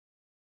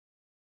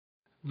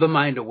The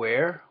Mind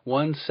Aware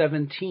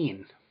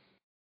 117.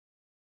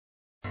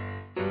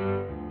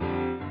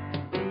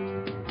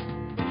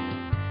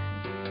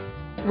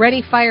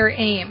 Ready, fire,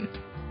 aim.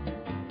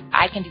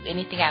 I can do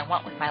anything I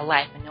want with my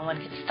life and no one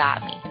can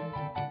stop me.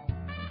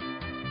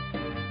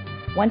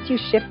 Once you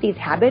shift these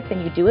habits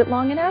and you do it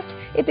long enough,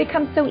 it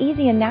becomes so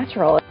easy and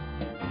natural.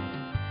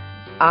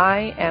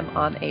 I am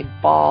on a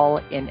ball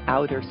in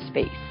outer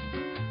space.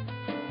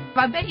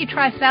 I bet you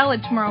try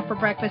salad tomorrow for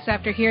breakfast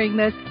after hearing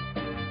this.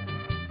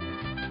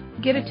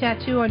 Get a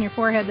tattoo on your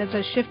forehead that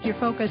says shift your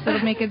focus. It'll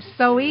make it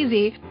so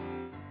easy.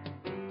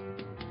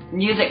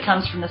 Music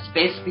comes from the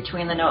space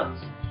between the notes.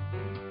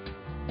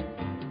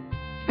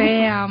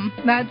 Bam.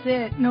 That's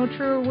it. No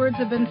truer words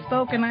have been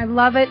spoken. I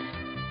love it.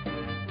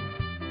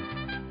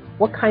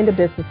 What kind of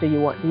business do you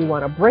want? Do you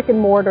want a brick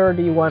and mortar or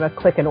do you want a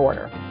click and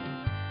order?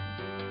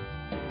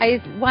 I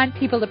want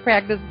people to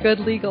practice good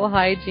legal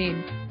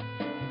hygiene.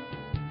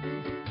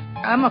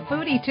 I'm a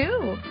foodie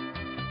too.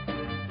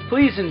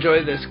 Please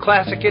enjoy this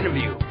classic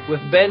interview with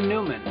Ben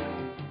Newman.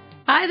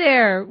 Hi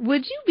there.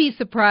 Would you be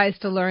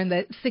surprised to learn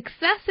that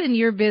success in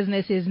your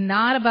business is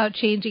not about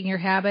changing your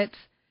habits?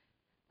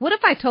 What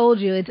if I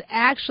told you it's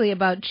actually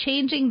about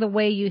changing the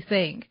way you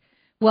think?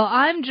 Well,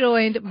 I'm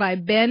joined by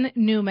Ben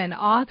Newman,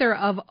 author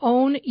of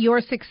Own Your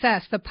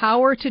Success, The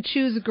Power to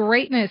Choose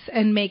Greatness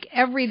and Make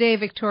Every Day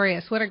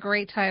Victorious. What a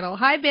great title.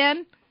 Hi,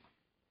 Ben.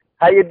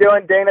 How you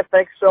doing, Dana?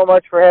 Thanks so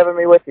much for having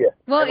me with you.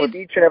 Well, and with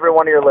each and every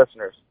one of your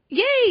listeners.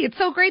 Yay, it's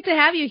so great to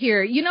have you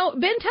here. You know,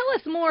 Ben, tell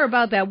us more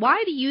about that.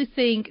 Why do you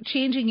think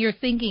changing your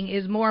thinking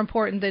is more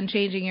important than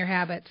changing your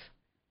habits?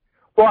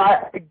 Well,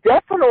 I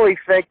definitely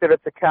think that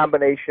it's a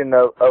combination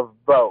of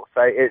both.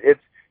 It's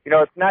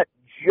not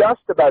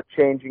just about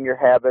changing your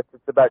habits.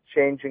 It's about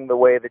changing the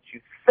way that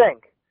you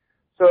think.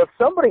 So if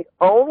somebody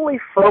only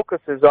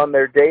focuses on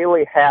their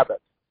daily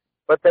habits,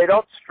 but they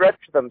don't stretch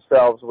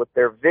themselves with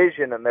their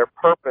vision and their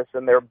purpose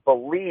and their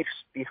beliefs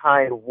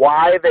behind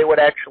why they would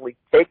actually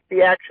take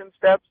the action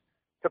steps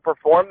to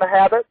perform the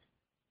habits,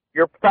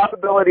 your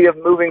probability of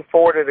moving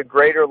forward at a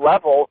greater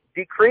level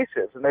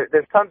decreases. And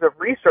there's tons of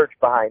research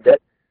behind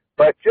it,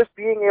 but just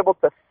being able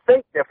to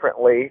think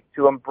differently,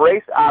 to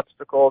embrace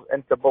obstacles,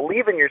 and to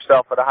believe in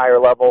yourself at a higher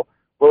level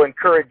will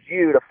encourage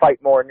you to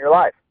fight more in your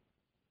life.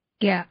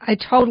 Yeah, I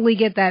totally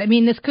get that. I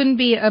mean, this couldn't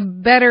be a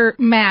better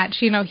match.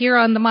 You know, here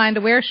on the Mind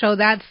Aware Show,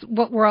 that's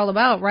what we're all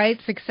about, right?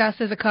 Success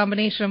is a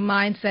combination of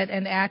mindset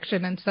and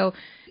action. And so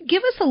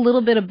give us a little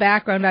bit of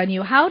background on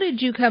you. How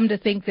did you come to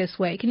think this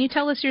way? Can you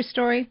tell us your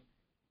story?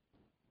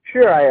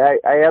 Sure,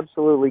 I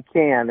absolutely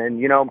can.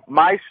 And, you know,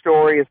 my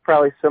story is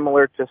probably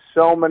similar to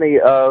so many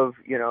of,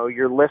 you know,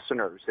 your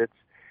listeners. It's,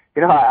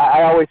 you know,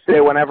 I always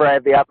say whenever I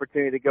have the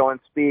opportunity to go and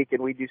speak,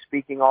 and we do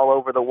speaking all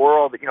over the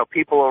world, you know,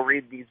 people will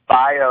read these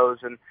bios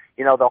and,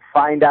 you know, they'll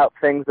find out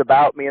things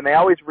about me, and they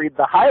always read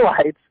the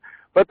highlights,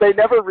 but they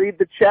never read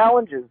the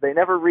challenges. They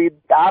never read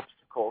the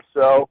obstacles.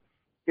 So,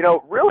 you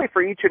know, really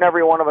for each and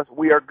every one of us,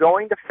 we are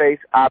going to face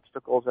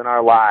obstacles in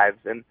our lives.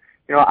 And,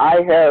 you know,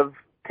 I have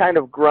kind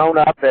of grown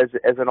up as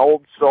an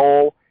old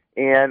soul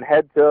and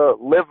had to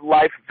live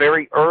life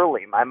very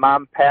early. My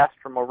mom passed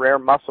from a rare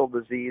muscle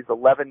disease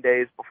 11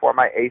 days before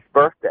my 8th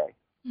birthday.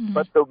 Mm-hmm.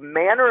 But the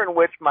manner in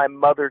which my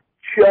mother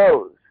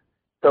chose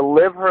to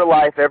live her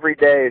life every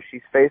day as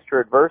she's faced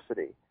her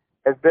adversity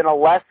has been a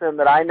lesson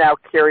that I now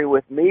carry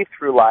with me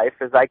through life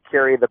as I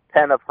carry the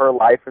pen of her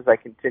life as I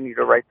continue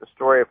to write the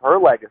story of her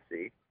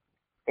legacy.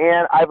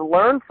 And I've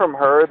learned from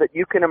her that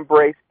you can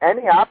embrace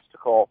any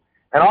obstacle,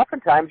 and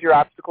oftentimes your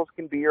obstacles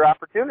can be your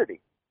opportunity.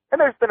 And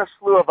there's been a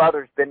slew of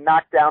others, been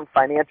knocked down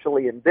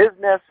financially in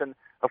business, and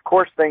of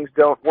course things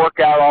don't work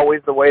out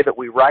always the way that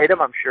we write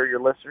them. I'm sure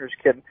your listeners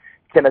can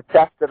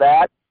attest to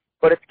that.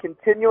 But it's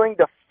continuing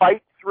to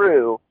fight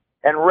through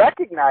and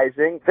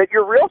recognizing that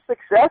your real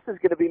success is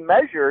going to be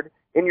measured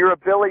in your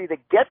ability to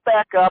get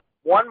back up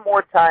one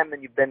more time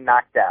than you've been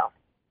knocked down.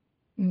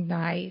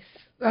 Nice.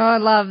 Oh, I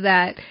love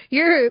that.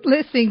 You're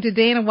listening to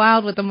Dana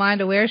Wilde with the Mind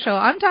Aware Show.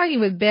 I'm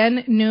talking with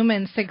Ben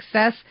Newman,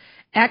 success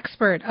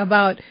expert,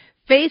 about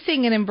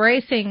facing and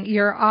embracing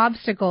your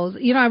obstacles.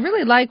 You know, I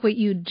really like what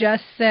you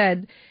just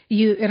said,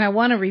 and I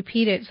want to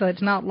repeat it so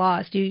it's not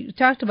lost. You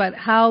talked about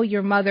how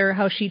your mother,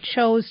 how she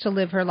chose to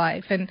live her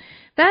life. And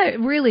that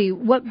really,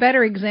 what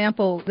better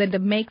example than to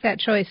make that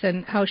choice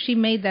and how she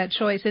made that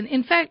choice. And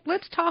in fact,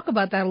 let's talk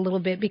about that a little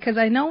bit, because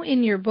I know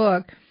in your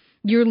book,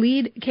 your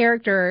lead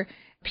character,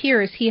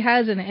 Pierce, he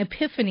has an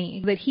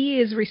epiphany that he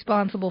is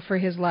responsible for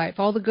his life,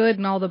 all the good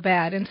and all the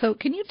bad. And so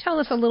can you tell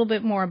us a little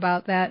bit more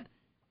about that?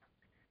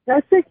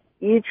 I think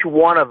each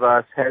one of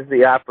us has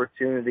the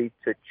opportunity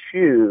to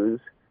choose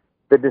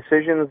the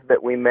decisions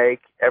that we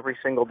make every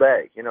single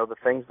day. You know, the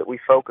things that we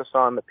focus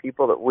on, the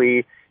people that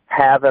we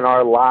have in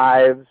our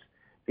lives,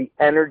 the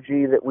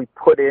energy that we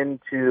put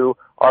into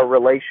our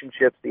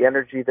relationships, the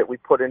energy that we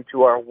put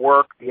into our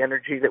work, the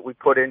energy that we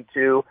put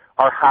into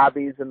our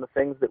hobbies and the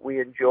things that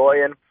we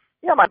enjoy. And,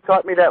 yeah, mom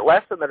taught me that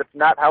lesson that it's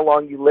not how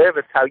long you live,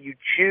 it's how you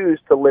choose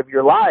to live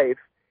your life.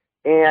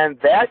 And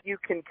that you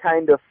can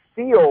kind of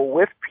feel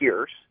with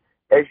Pierce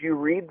as you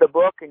read the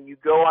book and you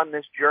go on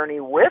this journey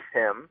with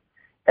him,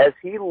 as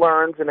he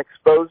learns and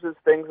exposes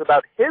things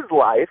about his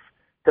life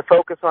to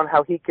focus on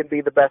how he can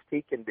be the best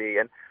he can be.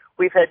 And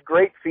we've had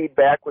great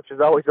feedback, which is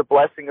always a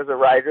blessing as a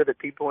writer, that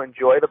people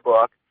enjoy the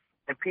book,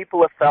 and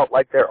people have felt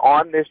like they're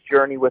on this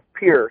journey with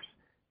Pierce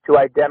to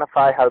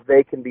identify how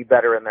they can be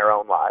better in their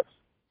own lives.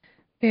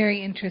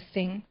 Very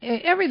interesting.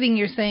 Everything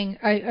you're saying,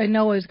 I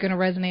know is going to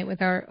resonate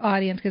with our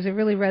audience because it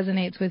really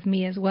resonates with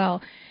me as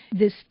well.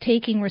 This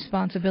taking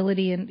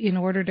responsibility in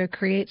order to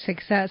create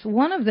success.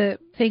 One of the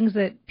things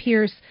that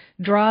Pierce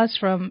draws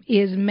from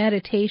is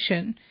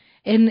meditation.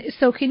 And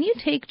so can you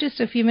take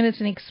just a few minutes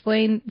and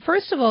explain,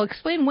 first of all,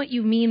 explain what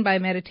you mean by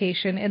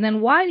meditation, and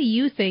then why do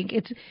you think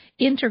it's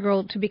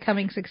integral to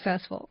becoming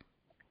successful?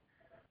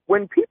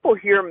 When people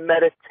hear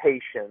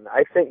meditation,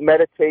 I think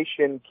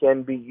meditation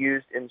can be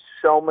used in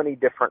so many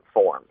different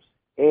forms.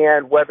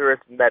 And whether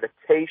it's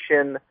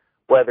meditation,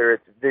 whether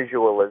it's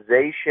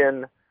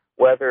visualization,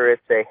 whether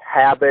it's a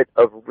habit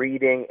of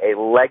reading a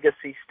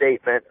legacy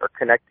statement or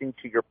connecting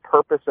to your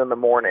purpose in the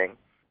morning,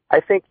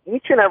 I think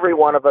each and every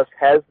one of us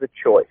has the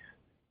choice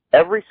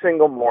every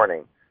single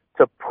morning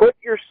to put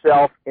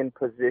yourself in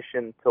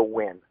position to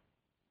win.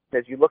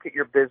 As you look at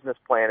your business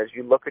plan, as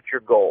you look at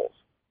your goals,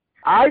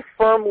 I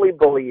firmly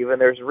believe,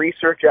 and there's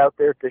research out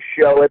there to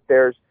show it,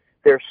 there's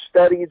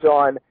studies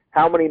on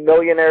how many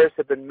millionaires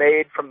have been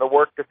made from the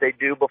work that they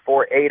do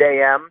before 8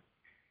 a.m.,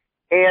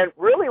 and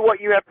really what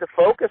you have to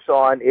focus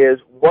on is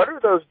what are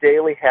those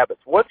daily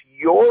habits? What's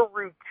your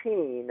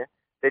routine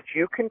that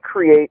you can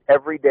create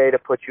every day to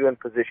put you in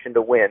position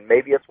to win?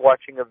 Maybe it's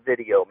watching a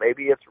video.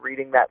 Maybe it's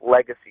reading that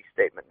legacy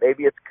statement.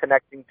 Maybe it's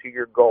connecting to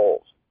your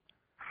goals.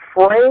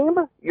 Frame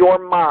your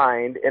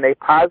mind in a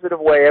positive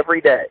way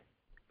every day,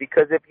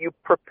 because if you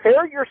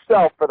prepare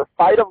yourself for the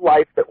fight of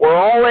life that we're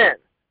all in,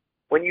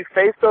 when you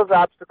face those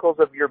obstacles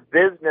of your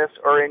business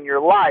or in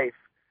your life,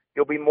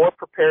 you'll be more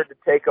prepared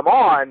to take them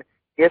on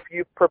if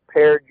you've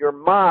prepared your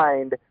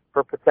mind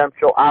for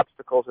potential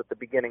obstacles at the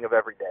beginning of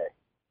every day.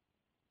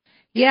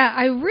 Yeah,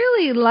 I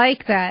really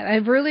like that. I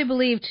really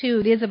believe, too,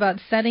 it is about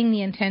setting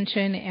the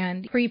intention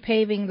and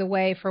pre-paving the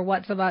way for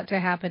what's about to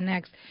happen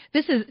next.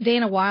 This is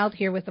Dana Wilde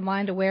here with The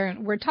Mind Aware,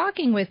 and we're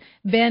talking with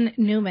Ben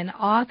Newman,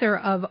 author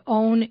of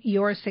Own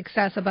Your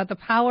Success, about the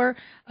power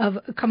of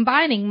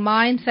combining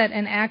mindset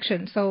and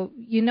action. So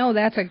you know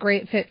that's a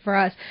great fit for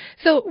us.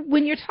 So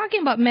when you're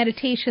talking about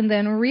meditation,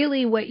 then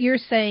really what you're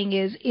saying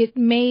is it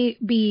may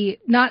be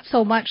not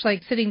so much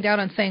like sitting down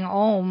and saying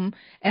Om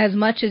as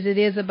much as it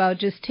is about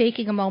just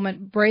taking a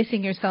moment,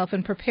 bracing yourself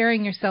and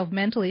preparing yourself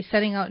mentally,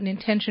 setting out an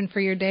intention for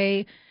your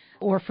day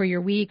or for your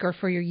week or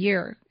for your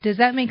year. Does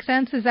that make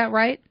sense? Is that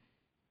right?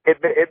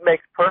 It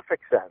makes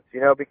perfect sense,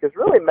 because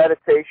really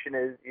meditation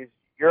is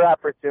your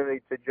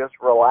opportunity to just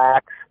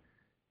relax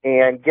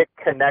and get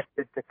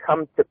connected, to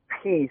come to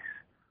peace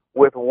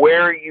with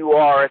where you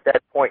are at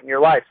that point in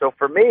your life. So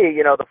for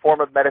me, the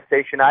form of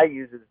meditation I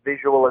use is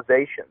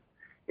visualization.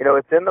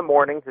 It's in the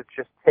mornings. It's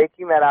just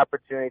taking that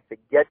opportunity to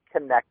get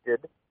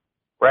connected,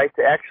 right,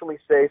 to actually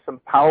say some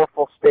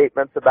powerful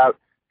statements about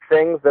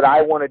things that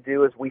I want to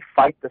do as we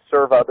fight to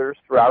serve others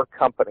through our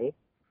company.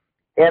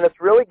 And it's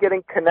really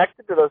getting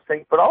connected to those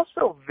things, but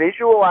also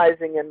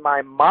visualizing in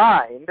my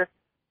mind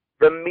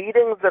the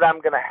meetings that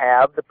I'm going to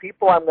have, the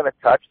people I'm going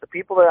to touch, the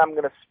people that I'm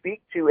going to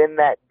speak to in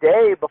that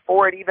day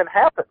before it even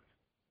happens.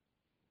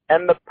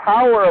 And the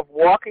power of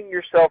walking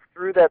yourself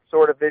through that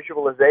sort of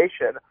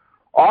visualization,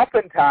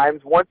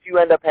 oftentimes, once you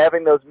end up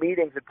having those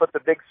meetings, it puts a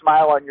big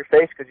smile on your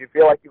face because you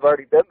feel like you've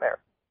already been there.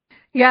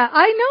 Yeah,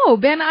 I know,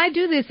 Ben. I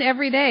do this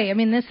every day. I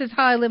mean, this is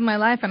how I live my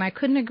life, and I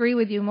couldn't agree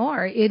with you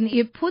more.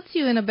 It puts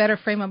you in a better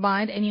frame of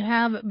mind, and you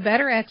have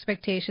better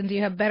expectations.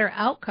 You have better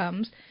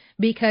outcomes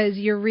because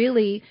you're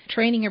really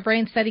training your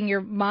brain, setting your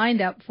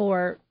mind up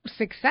for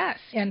success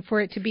and for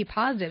it to be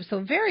positive. So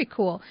very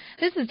cool.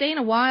 This is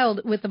Dana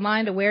Wilde with the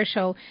Mind Aware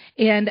Show.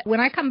 And when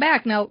I come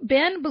back, now,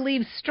 Ben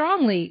believes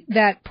strongly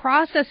that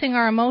processing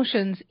our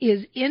emotions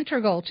is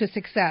integral to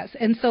success.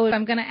 And so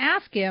I'm going to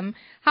ask him,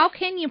 how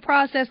can you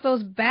process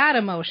those bad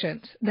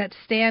emotions that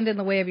stand in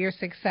the way of your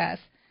success?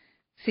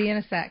 See you in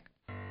a sec.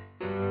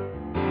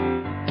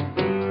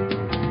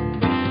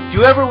 Do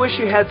you ever wish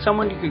you had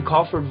someone you could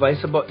call for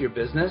advice about your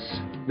business?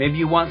 Maybe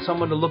you want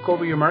someone to look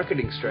over your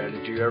marketing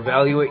strategy or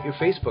evaluate your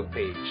Facebook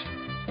page.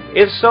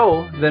 If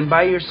so, then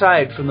By Your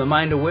Side from The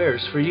Mind Aware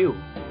is for you.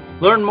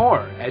 Learn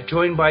more at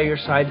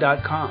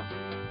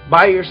joinbyyourside.com.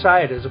 By Your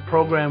Side is a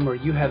program where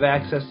you have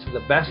access to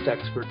the best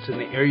experts in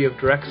the area of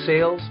direct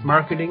sales,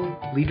 marketing,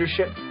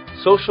 leadership,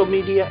 social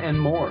media, and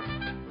more.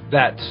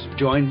 That's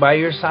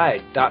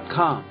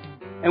joinbyyourside.com.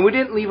 And we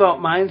didn't leave out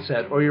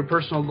mindset or your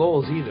personal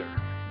goals either.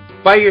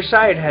 By Your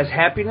Side has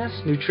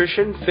happiness,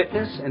 nutrition,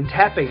 fitness, and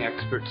tapping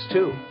experts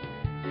too.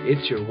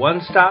 It's your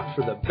one-stop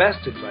for the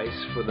best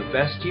advice for the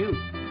best you.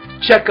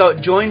 Check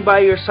out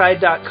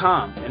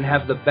joinbyyourside.com and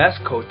have the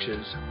best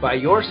coaches by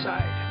your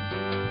side.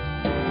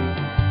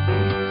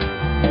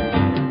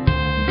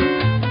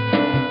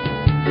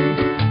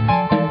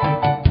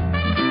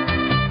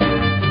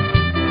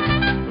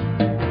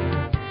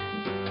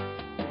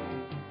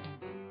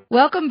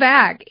 Welcome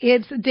back.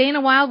 It's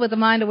Dana Wilde with the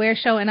Mind Aware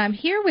Show, and I'm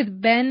here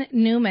with Ben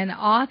Newman,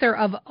 author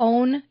of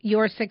Own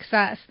Your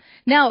Success.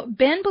 Now,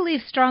 Ben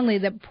believes strongly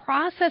that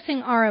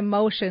processing our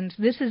emotions,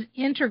 this is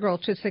integral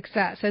to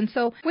success. And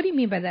so what do you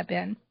mean by that,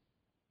 Ben?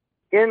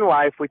 In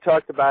life, we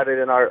talked about it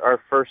in our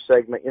first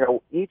segment,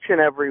 each and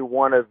every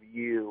one of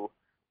you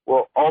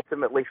will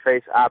ultimately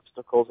face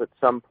obstacles at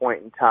some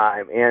point in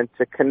time. And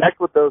to connect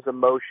with those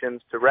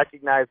emotions, to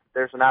recognize that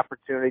there's an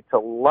opportunity to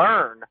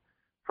learn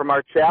from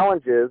our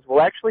challenges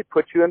will actually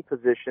put you in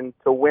position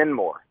to win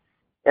more.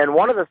 And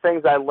one of the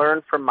things I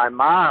learned from my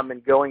mom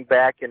in going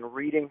back and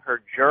reading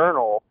her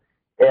journal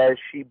as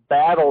she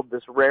battled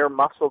this rare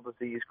muscle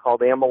disease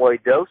called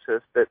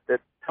amyloidosis that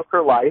took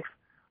her life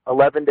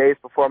 11 days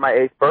before my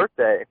 8th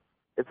birthday,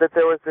 is that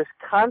there was this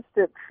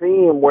constant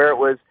theme where it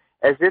was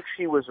as if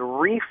she was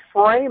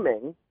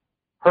reframing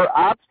her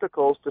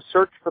obstacles to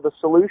search for the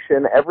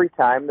solution every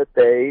time that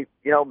they,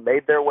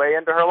 made their way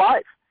into her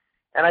life.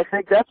 And I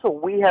think that's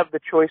what we have the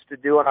choice to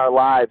do in our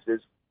lives is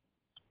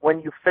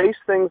when you face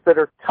things that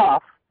are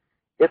tough,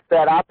 it's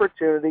that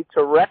opportunity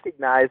to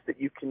recognize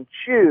that you can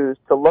choose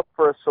to look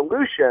for a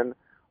solution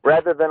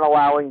rather than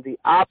allowing the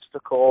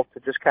obstacle to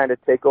just kind of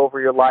take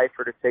over your life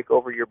or to take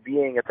over your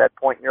being at that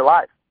point in your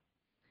life.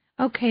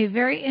 Okay,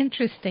 very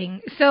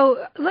interesting.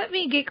 So let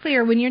me get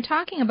clear. When you're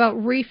talking about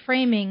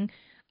reframing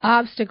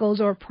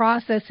obstacles or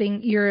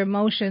processing your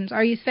emotions,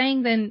 are you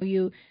saying then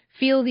you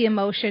feel the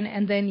emotion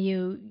and then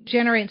you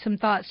generate some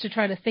thoughts to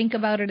try to think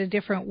about it a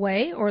different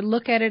way or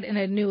look at it in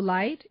a new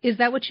light? Is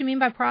that what you mean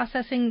by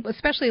processing,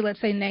 especially, let's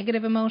say,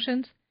 negative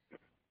emotions?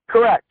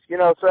 Correct.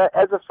 So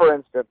as a for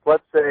instance,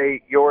 let's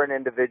say you're an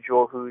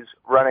individual who's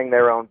running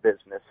their own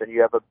business and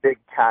you have a big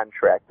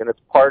contract and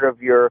it's part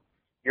of your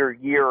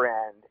year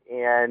end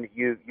and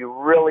you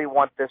really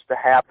want this to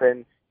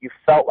happen. You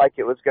felt like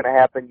it was going to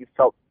happen. You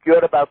felt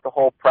good about the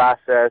whole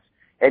process.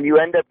 And you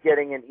end up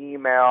getting an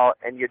email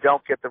and you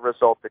don't get the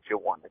result that you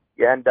wanted.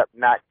 You end up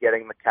not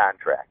getting the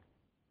contract.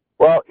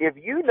 Well, if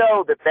you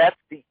know that that's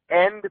the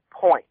end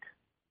point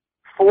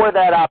for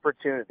that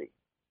opportunity,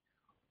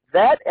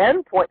 that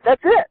end point,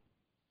 that's it.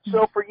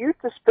 So for you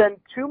to spend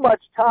too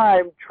much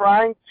time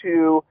trying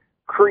to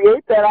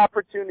create that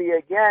opportunity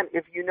again,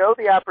 if you know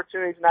the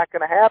opportunity is not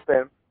going to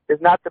happen,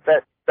 is not the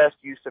best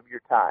use of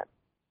your time.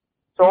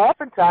 So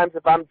oftentimes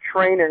if I'm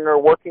training or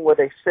working with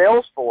a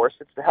sales force,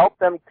 it's to help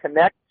them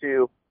connect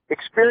to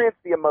experience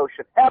the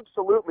emotion.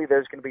 Absolutely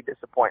there's going to be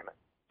disappointment.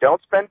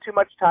 Don't spend too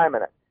much time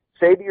in it.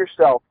 Say to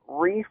yourself,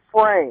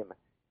 reframe,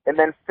 and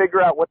then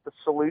figure out what the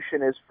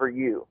solution is for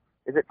you.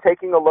 Is it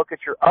taking a look at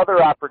your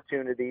other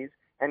opportunities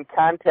and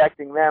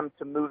contacting them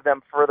to move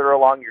them further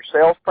along your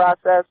sales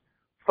process?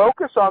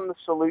 Focus on the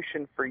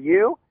solution for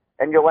you,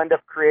 and you'll end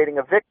up creating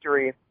a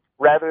victory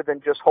rather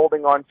than just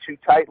holding on too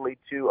tightly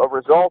to a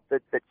result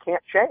that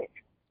can't change.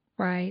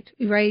 Right.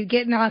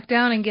 Get knocked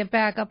down and get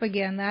back up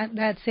again.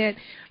 That's it.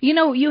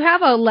 You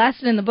have a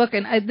lesson in the book,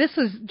 and this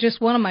is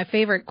just one of my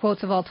favorite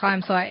quotes of all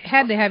time, so I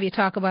had to have you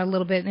talk about it a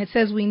little bit. And it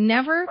says, we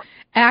never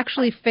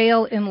actually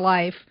fail in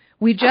life.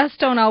 We just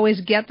don't always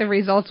get the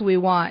results we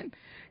want.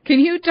 Can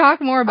you talk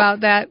more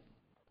about that?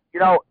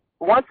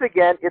 Once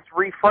again, it's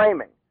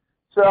reframing.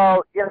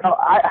 So,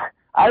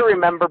 I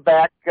remember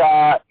back,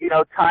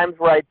 times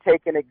where I'd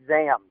taken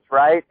exams,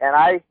 right? And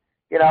I,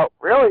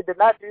 really did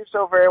not do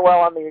so very well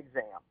on the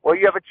exam. Well,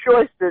 you have a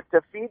choice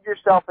to feed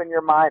yourself in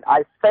your mind,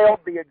 I failed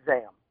the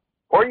exam.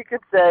 Or you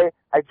could say,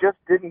 I just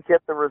didn't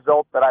get the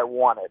result that I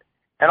wanted.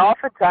 And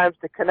oftentimes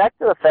to connect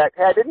to the fact,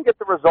 hey, I didn't get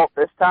the result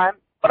this time,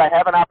 but I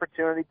have an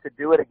opportunity to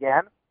do it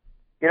again,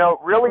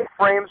 really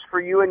frames for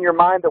you in your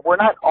mind that we're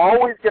not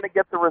always going to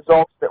get the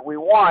results that we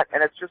want,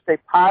 and it's just a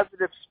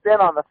positive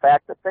spin on the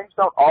fact that things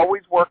don't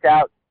always work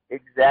out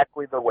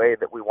exactly the way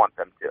that we want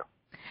them to.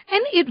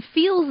 And it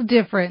feels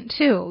different,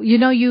 too.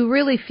 You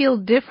really feel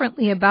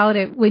differently about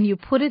it when you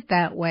put it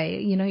that way.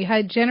 You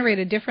generate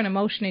a different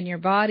emotion in your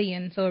body,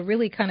 and so it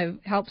really kind of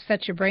helps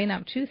set your brain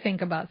up to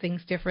think about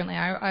things differently.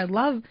 I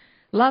love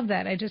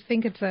that. I just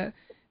think it's a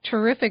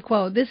terrific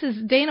quote. This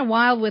is Dana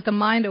Wilde with the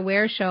Mind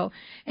Aware Show,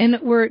 and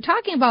we're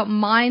talking about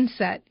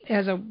mindset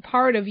as a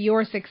part of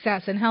your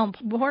success and how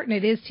important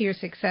it is to your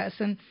success.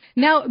 And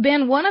now,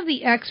 Ben, one of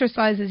the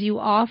exercises you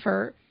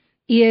offer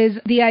is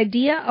the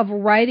idea of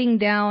writing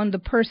down the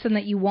person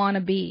that you want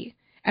to be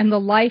and the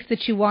life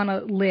that you want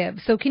to live.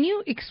 So can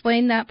you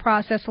explain that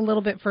process a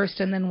little bit first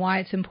and then why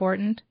it's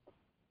important?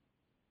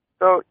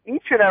 So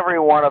each and every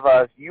one of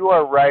us, you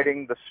are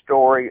writing the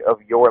story of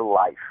your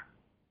life.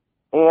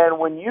 And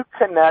when you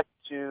connect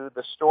to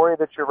the story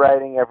that you're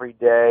writing every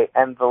day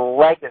and the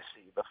legacy,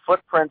 the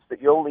footprints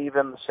that you'll leave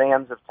in the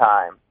sands of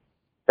time,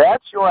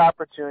 that's your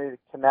opportunity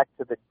to connect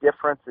to the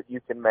difference that you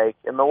can make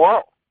in the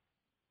world.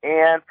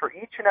 And for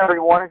each and every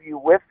one of you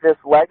with this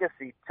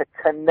legacy to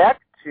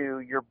connect to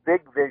your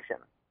big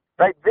vision,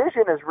 right?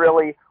 Vision is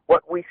really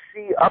what we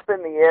see up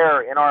in the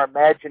air in our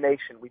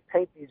imagination. We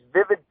paint these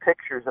vivid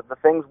pictures of the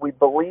things we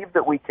believe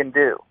that we can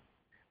do.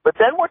 But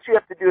then what you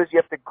have to do is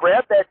you have to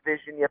grab that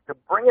vision, you have to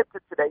bring it to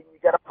today, and you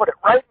got to put it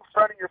right in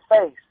front of your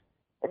face.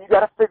 And you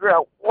got to figure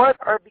out what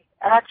are the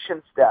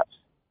action steps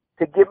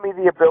to give me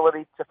the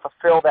ability to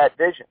fulfill that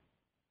vision?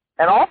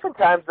 And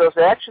oftentimes those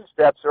action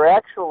steps are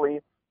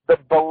actually the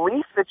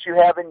belief that you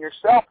have in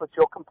yourself that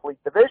you'll complete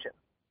the vision.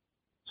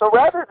 So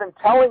rather than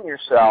telling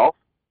yourself,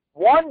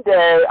 one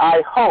day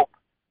I hope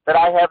that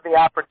I have the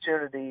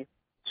opportunity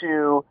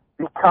to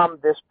become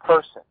this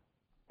person,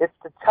 it's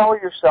to tell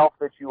yourself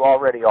that you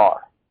already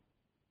are.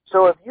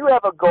 So if you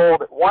have a goal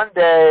that one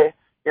day,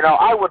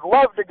 I would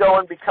love to go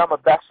and become a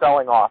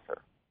best-selling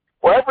author.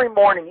 Well, every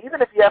morning,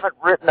 even if you haven't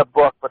written a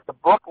book, but the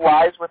book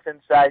lies within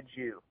inside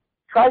you,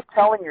 try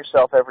telling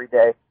yourself every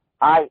day,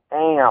 I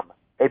am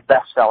a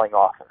best-selling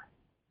author.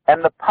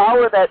 And the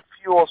power that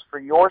fuels for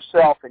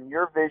yourself and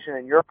your vision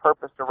and your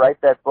purpose to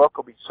write that book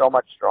will be so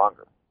much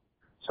stronger.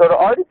 So to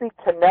already be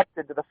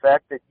connected to the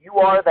fact that you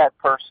are that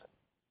person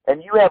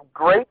and you have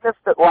greatness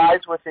that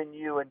lies within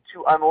you, and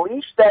to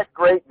unleash that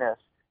greatness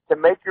to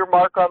make your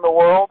mark on the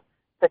world,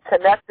 to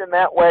connect in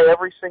that way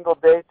every single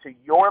day to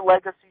your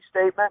legacy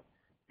statement,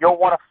 you'll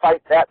want to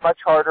fight that much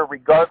harder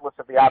regardless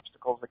of the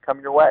obstacles that come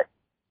your way.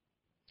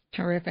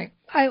 Terrific.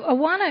 I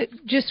want to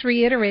just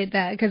reiterate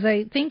that because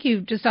I think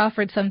you've just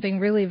offered something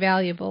really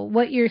valuable.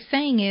 What you're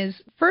saying is,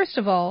 first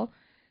of all,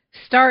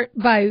 start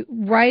by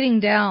writing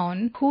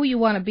down who you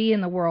want to be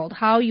in the world,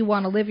 how you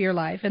want to live your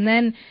life. And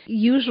then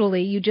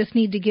usually you just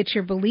need to get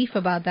your belief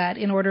about that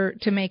in order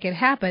to make it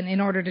happen,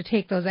 in order to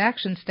take those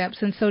action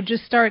steps. And so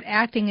just start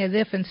acting as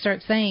if and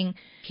start saying,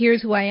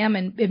 here's who I am,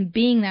 and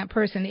being that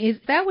person. Is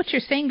that what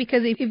you're saying?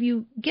 Because if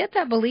you get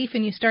that belief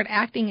and you start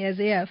acting as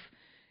if,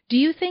 do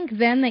you think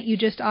then that you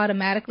just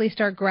automatically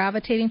start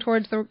gravitating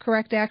towards the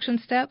correct action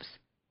steps?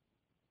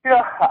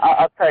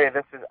 I'll tell you,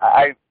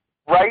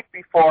 right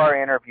before our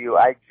interview,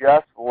 I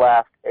just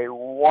left a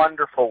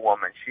wonderful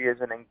woman. She is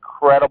an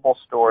incredible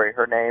story.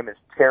 Her name is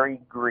Terry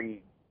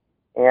Greig.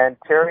 And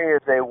Terry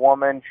is a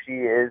woman, she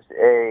is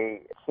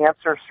a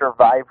cancer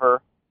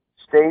survivor,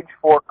 stage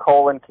 4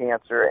 colon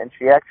cancer, and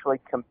she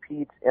actually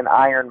competes in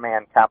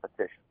Ironman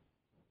competitions.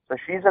 So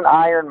she's an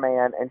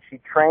Ironman, and she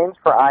trains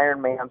for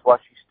Ironmans while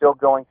she's still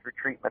going through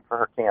treatment for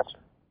her cancer.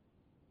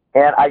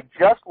 And I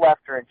just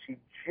left her, and she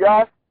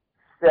just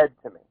said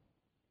to me,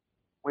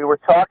 we were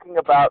talking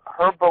about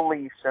her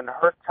beliefs and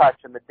her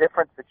touch and the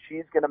difference that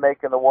she's going to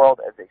make in the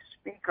world as a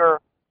speaker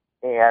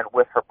and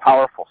with her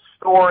powerful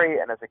story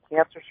and as a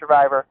cancer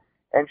survivor.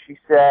 And she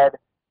said,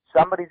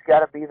 somebody's got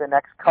to be the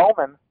next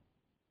Komen.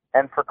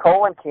 And for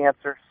colon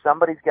cancer,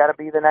 somebody's got to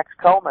be the next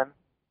Komen.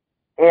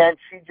 And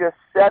she just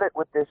said it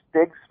with this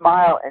big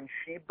smile, and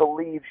she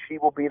believes she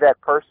will be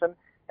that person.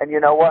 And you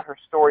know what? Her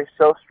story's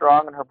so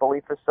strong and her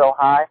belief is so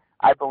high,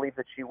 I believe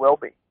that she will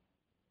be.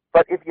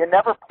 But if you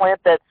never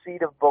plant that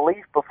seed of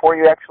belief before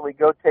you actually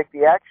go take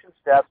the action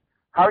steps,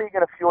 how are you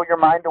going to fuel your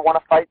mind to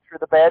want to fight through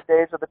the bad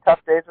days or the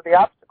tough days or the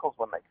obstacles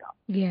when they come?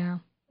 Yeah.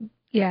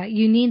 Yeah,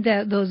 you need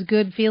those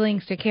good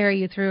feelings to carry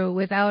you through,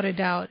 without a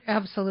doubt.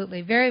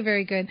 Absolutely. Very,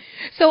 very good.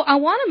 So I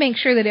want to make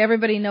sure that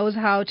everybody knows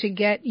how to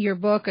get your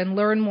book and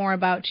learn more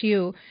about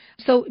you.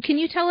 So can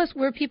you tell us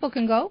where people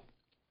can go?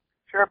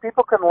 Sure.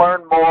 People can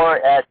learn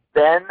more at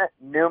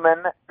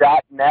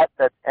bennewman.net.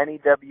 That's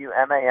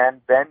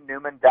N-E-W-M-A-N,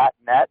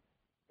 bennewman.net.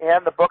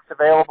 And the book's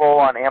available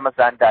on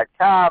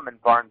Amazon.com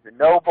and Barnes &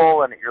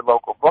 Noble and at your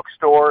local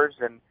bookstores.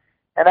 And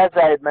as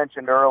I had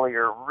mentioned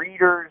earlier,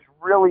 readers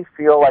really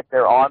feel like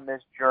they're on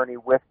this journey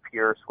with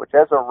Pierce, which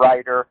as a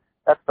writer,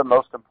 that's the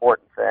most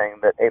important thing,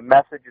 that a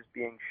message is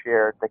being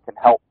shared that can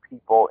help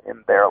people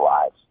in their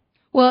lives.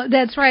 Well,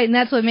 that's right, and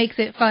that's what makes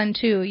it fun,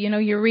 too.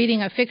 You're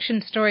reading a fiction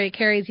story, it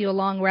carries you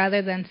along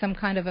rather than some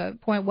kind of a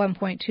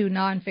 1.2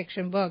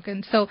 nonfiction book.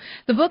 And so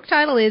the book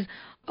title is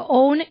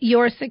Own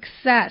Your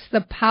Success,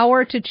 The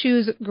Power to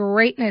Choose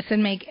Greatness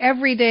and Make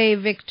Every Day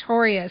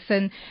Victorious.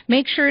 And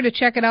make sure to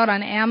check it out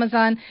on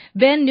Amazon.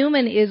 Ben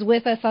Newman is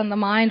with us on the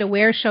Mind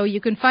Aware Show.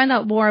 You can find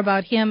out more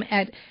about him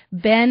at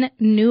Ben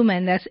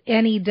Newman, that's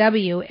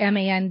NEWMAN.net.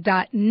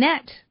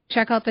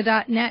 Check out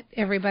the .net,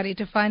 everybody,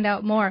 to find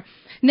out more.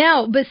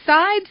 Now,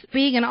 besides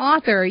being an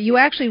author, you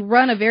actually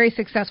run a very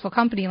successful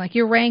company. Like,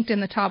 you're ranked in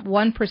the top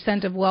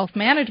 1% of wealth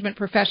management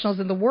professionals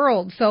in the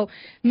world. So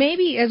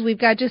maybe as we've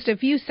got just a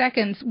few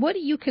seconds, what do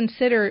you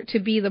consider to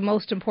be the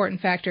most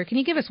important factor? Can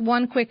you give us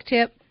one quick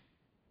tip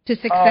to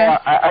success?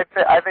 I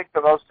think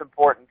the most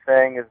important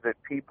thing is that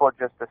people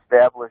just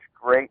establish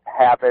great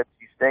habits.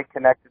 You stay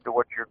connected to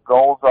what your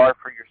goals are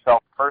for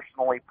yourself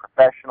personally,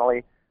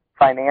 professionally,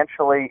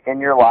 financially in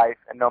your life,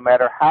 and no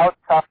matter how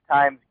tough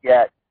times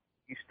get,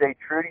 you stay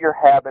true to your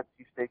habits,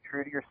 you stay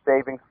true to your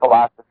savings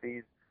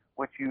philosophies,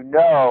 which you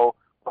know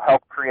will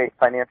help create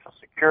financial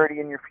security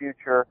in your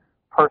future,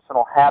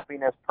 personal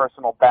happiness,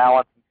 personal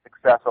balance, and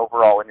success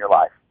overall in your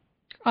life.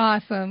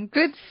 Awesome.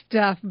 Good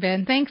stuff,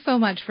 Ben. Thanks so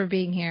much for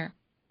being here.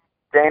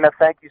 Dana,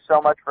 thank you so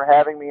much for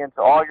having me, and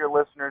to all your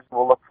listeners,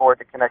 we'll look forward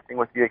to connecting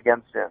with you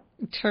again soon.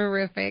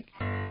 Terrific.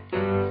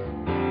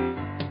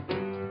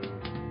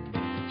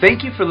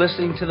 Thank you for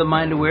listening to The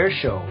Mind Aware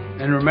Show.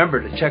 And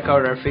remember to check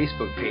out our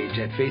Facebook page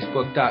at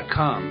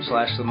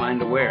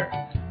facebook.com/TheMindAware.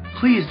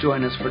 Please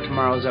join us for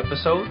tomorrow's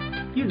episode.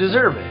 You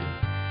deserve it.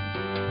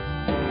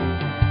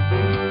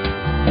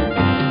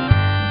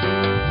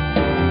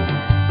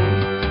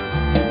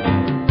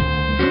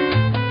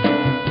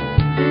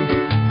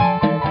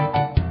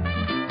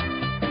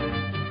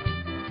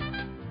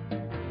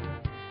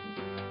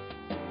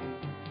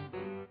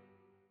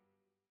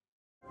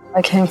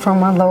 I came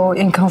from a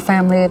low-income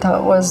family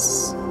that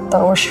was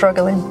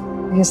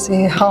struggling. You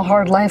see how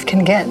hard life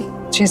can get.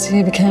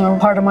 GCE became a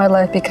part of my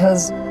life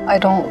because I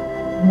don't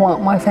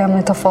want my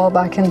family to fall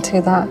back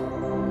into that.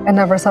 I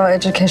never thought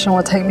education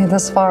would take me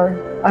this far.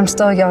 I'm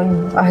still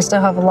young. I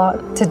still have a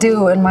lot to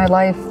do in my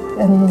life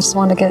and just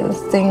want to get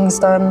things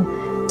done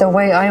the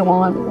way I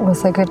want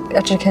with a good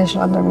education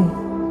under me.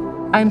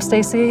 I'm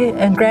Stacy,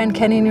 and Grand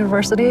Canyon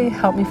University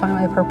helped me find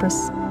my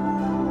purpose.